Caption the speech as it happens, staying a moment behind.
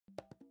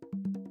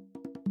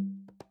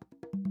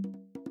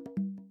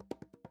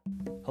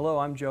Hello,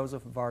 I'm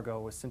Joseph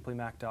Vargo with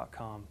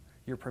SimplyMac.com,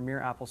 your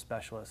premier Apple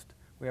specialist.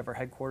 We have our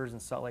headquarters in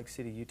Salt Lake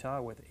City,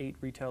 Utah, with 8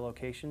 retail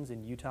locations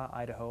in Utah,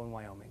 Idaho, and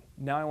Wyoming.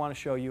 Now I want to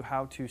show you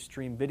how to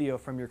stream video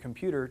from your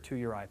computer to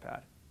your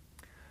iPad.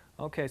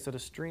 Okay, so to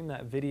stream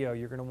that video,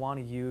 you're going to want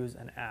to use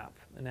an app.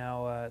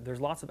 Now, there's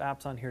lots of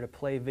apps on here to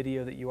play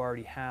video that you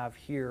already have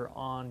here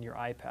on your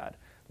iPad,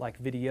 like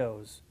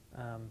videos.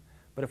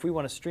 But if we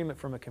want to stream it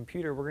from a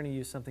computer, we're going to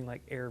use something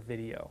like Air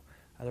Video.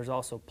 There's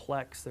also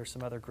Plex. There's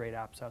some other great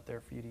apps out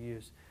there for you to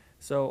use.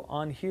 So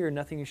on here,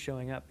 nothing is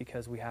showing up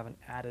because we haven't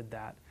added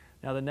that.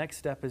 Now the next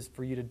step is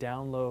for you to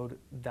download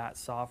that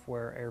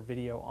software, Air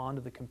Video,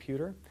 onto the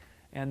computer,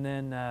 and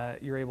then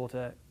you're able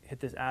to hit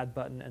this add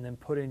button and then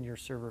put in your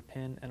server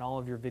PIN, and all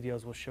of your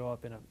videos will show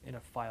up in a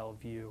file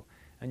view,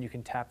 and you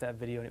can tap that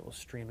video and it will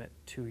stream it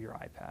to your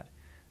iPad.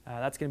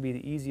 That's going to be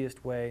the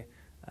easiest way.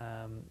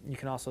 You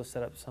can also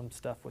set up some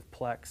stuff with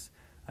Plex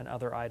and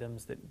other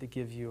items that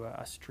give you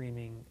a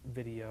streaming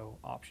video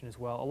option as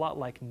well, a lot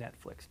like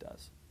Netflix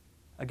does.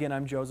 Again,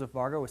 I'm Joseph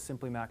Vargo with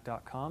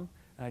SimplyMac.com,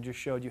 and I just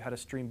showed you how to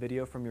stream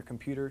video from your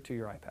computer to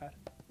your iPad.